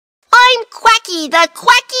Quacky, the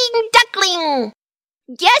quacking duckling.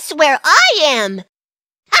 Guess where I am?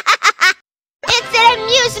 It's an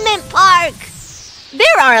amusement park.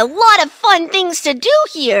 There are a lot of fun things to do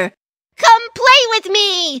here. Come play with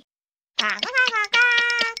me.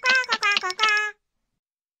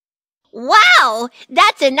 Wow,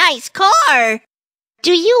 that's a nice car.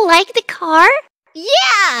 Do you like the car?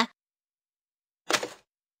 Yeah.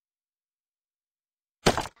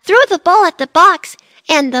 Throw the ball at the box,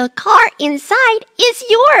 and the car inside is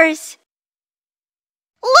yours.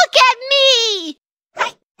 Look at me!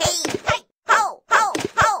 Hey, hey, hey, ho, ho,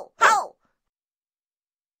 ho, ho!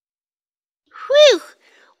 Whew!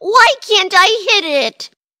 Why can't I hit it?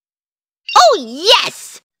 Oh,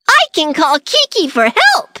 yes! I can call Kiki for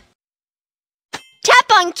help!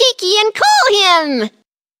 Tap on Kiki and call him!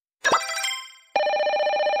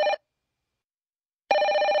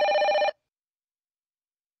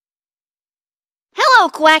 Hello,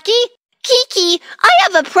 Quacky. Kiki, I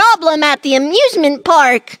have a problem at the amusement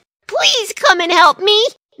park. Please come and help me.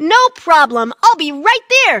 No problem. I'll be right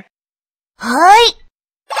there. Hi.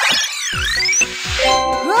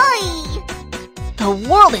 Hi. The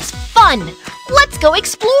world is fun. Let's go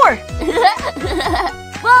explore.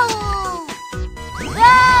 Whoa.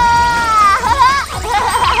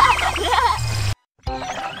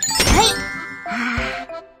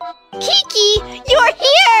 Kiki, you're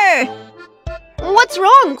here. What's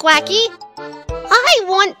wrong, Quacky? I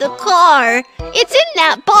want the car. It's in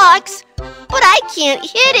that box, but I can't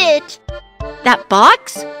hit it. That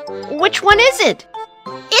box? Which one is it?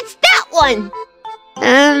 It's that one.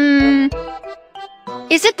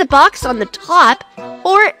 Is it the box on the top,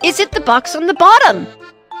 or is it the box on the bottom?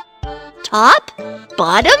 Top?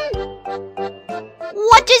 Bottom?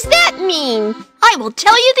 What does that mean? I will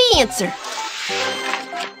tell you the answer.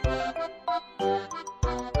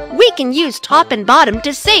 We can use top and bottom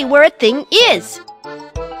to say where a thing is.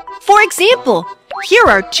 For example, here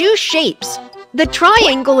are two shapes. The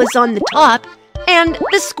triangle is on the top, and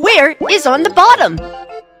the square is on the bottom.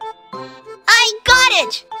 I got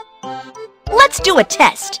it! Let's do a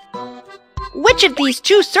test. Which of these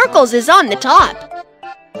two circles is on the top?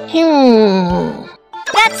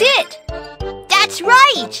 That's it! That's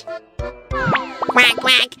right! Quack,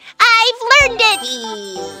 quack! I've learned it!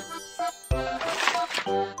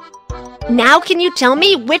 Now can you tell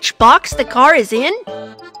me which box the car is in?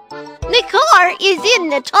 The car is in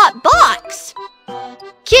the top box.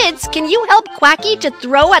 Kids, can you help Quacky to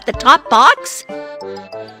throw at the top box?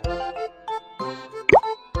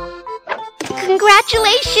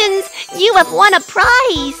 Congratulations! You have won a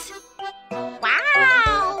prize!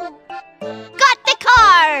 Wow! Got the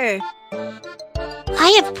car!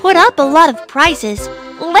 I have put up a lot of prizes.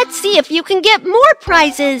 Let's see if you can get more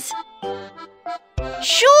prizes.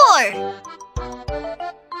 Sure!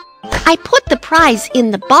 I put the prize in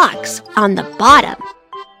the box on the bottom.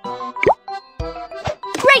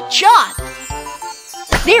 Great job!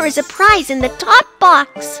 There is a prize in the top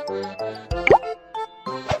box.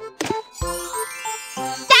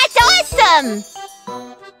 That's awesome!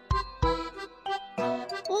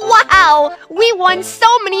 Wow! We won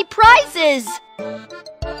so many prizes!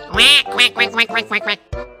 Quack, quack, quack, quack, quack, quack, quack.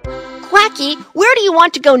 Quacky, where do you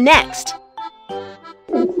want to go next?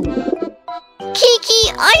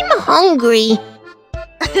 Kiki, I'm hungry.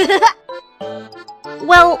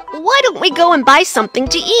 Well, why don't we go and buy something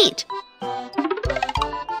to eat?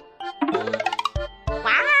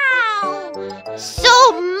 Wow!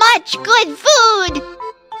 So much good food!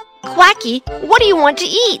 Quacky, what do you want to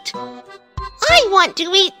eat? I want to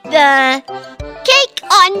eat the cake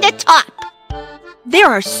on the top. There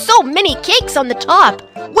are so many cakes on the top.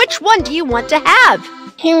 Which one do you want to have?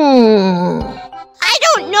 I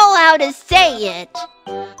don't know how to say it.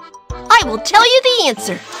 I will tell you the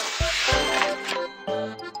answer.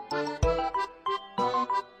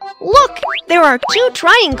 Look, there are two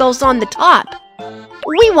triangles on the top.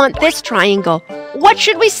 We want this triangle. What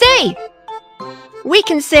should we say? We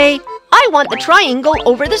can say, I want the triangle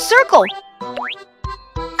over the circle.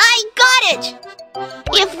 I got it!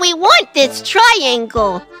 If we want this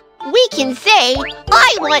triangle, we can say,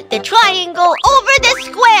 I want the triangle over the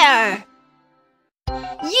square.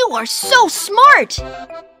 You are so smart!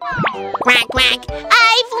 Quack, quack!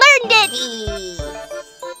 I've learned it!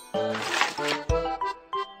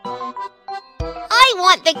 I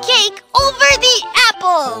want the cake over the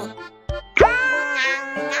apple!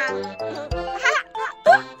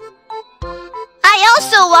 I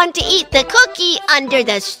also want to eat the cookie under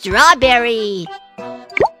the strawberry.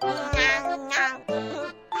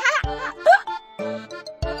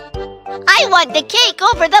 I want the cake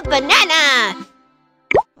over the banana.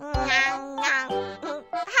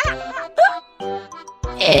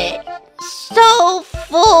 So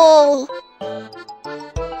full.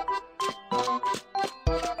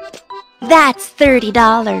 That's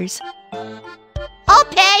 $30. I'll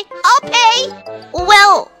pay.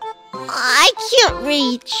 Well, I can't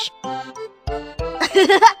reach.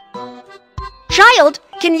 Child,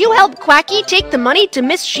 can you help Quacky take the money to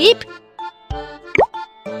Miss Sheep?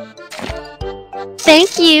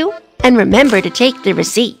 Thank you. And remember to take the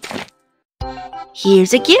receipt.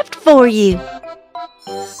 Here's a gift for you.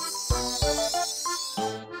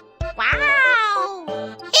 Wow!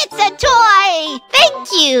 It's a toy!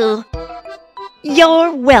 Thank you!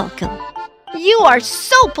 You're welcome. You are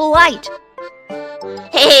so polite.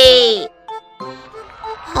 Hey!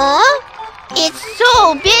 Huh? It's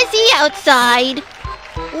so busy outside.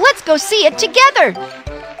 Let's go see it together.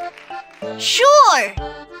 Sure!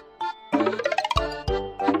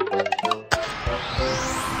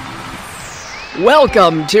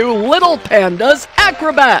 Welcome to Little Panda's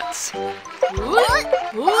Acrobats!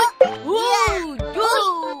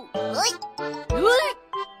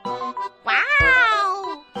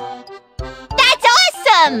 Wow! That's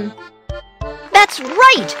awesome! That's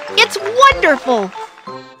right! It's wonderful!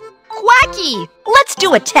 Quacky, let's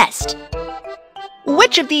do a test.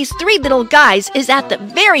 Which of these three little guys is at the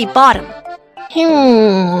very bottom?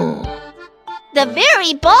 The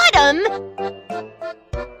very bottom?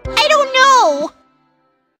 I don't know.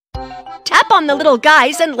 Tap on the little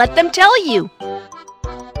guys and let them tell you.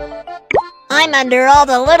 I'm under all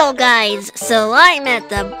the little guys, so I'm at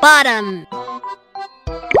the bottom.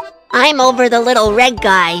 I'm over the little red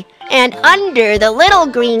guy and under the little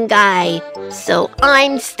green guy, so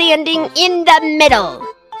I'm standing in the middle.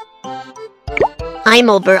 I'm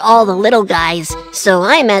over all the little guys, so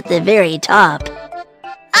I'm at the very top.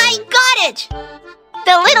 I got it!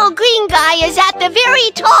 The little green guy is at the very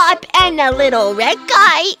top and the little red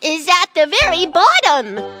guy is at the very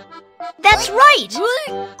bottom. That's right!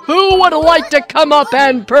 Who would like to come up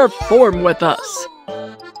and perform with us?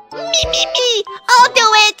 Me! I'll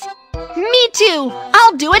do it! Me too!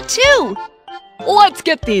 I'll do it too! Let's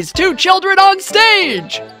get these two children on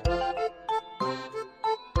stage!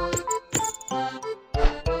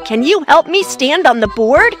 Can you help me stand on the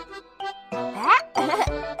board? That's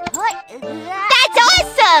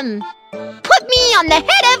awesome! Put me on the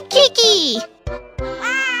head of Kiki!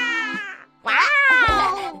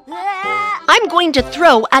 Wow! I'm going to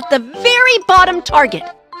throw at the very bottom target.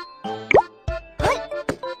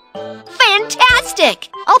 Fantastic!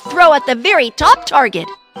 I'll throw at the very top target.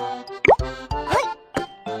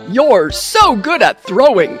 You're so good at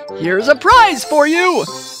throwing! Here's a prize for you!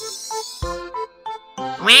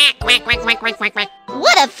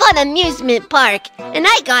 What a fun amusement park! And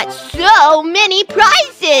I got so many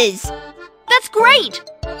prizes! That's great!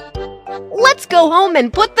 Let's go home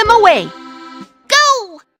and put them away.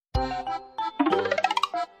 Go!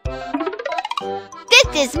 This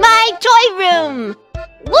is my toy room!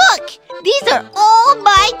 Look! These are all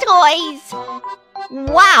my toys!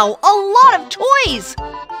 Wow, a lot of toys!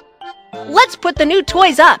 Let's put the new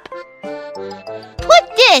toys up.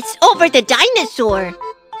 Put this over the dinosaur.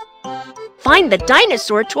 Find the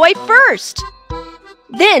dinosaur toy first.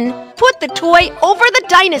 Then put the toy over the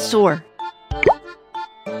dinosaur.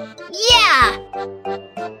 Yeah!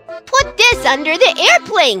 Put this under the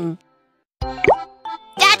airplane.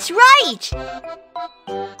 That's right!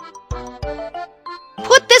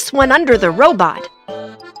 Put this one under the robot.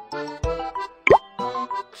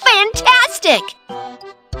 Fantastic!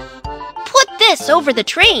 Put this over the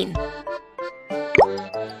train.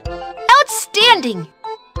 Outstanding!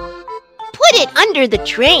 Put it under the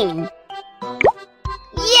train.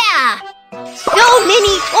 Yeah! So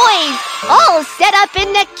many toys, all set up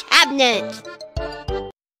in the cabinet.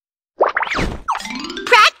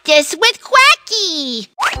 Practice with Quacky.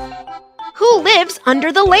 Who lives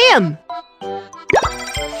under the lamb?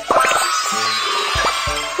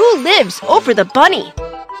 Who lives over the bunny?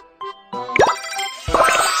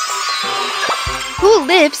 Who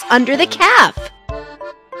lives under the calf?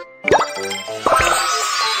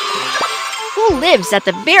 Who lives at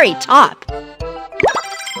the very top?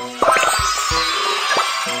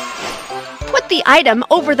 Put the item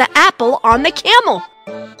over the apple on the camel.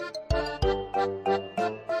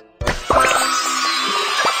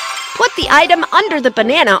 Put the item under the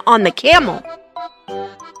banana on the camel.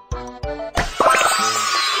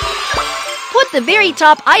 Put the very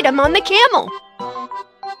top item on the camel.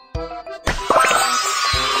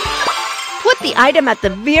 Put the item at the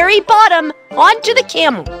very bottom onto the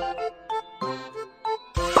camel.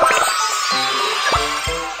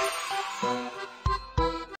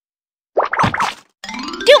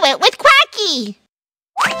 Do it with Quacky!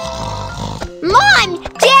 Mom,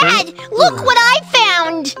 Dad, look what I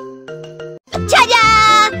found!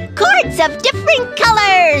 Ta-da! Cards of different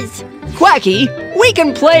colors! Quacky, we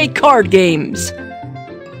can play card games.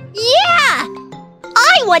 Yeah!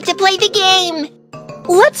 I want to play the game!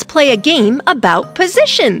 Let's play a game about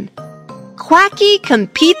position. Quacky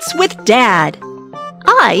competes with Dad.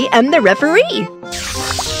 I am the referee.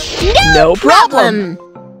 No problem.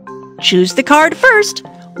 Choose the card first.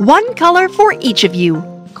 One color for each of you.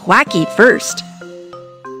 Quacky first.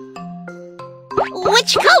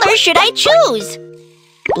 Which color should I choose?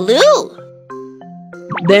 Blue.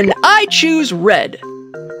 Then I choose red.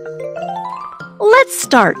 Let's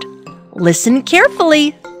start. Listen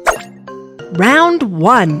carefully. Round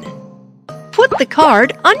 1. Put the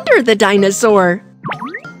card under the dinosaur.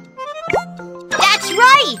 That's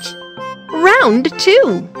right! Round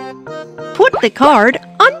 2. Put the card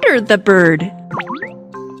under the bird.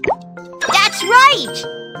 That's right!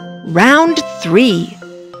 Round 3.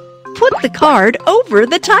 Put the card over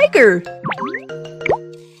the tiger.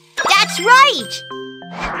 That's right!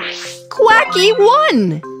 Quacky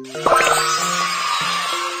won!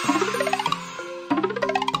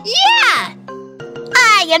 Yeah!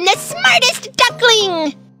 I am the smartest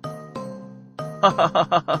duckling!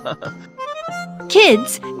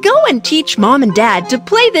 Kids, go and teach Mom and Dad to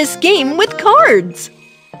play this game with cards.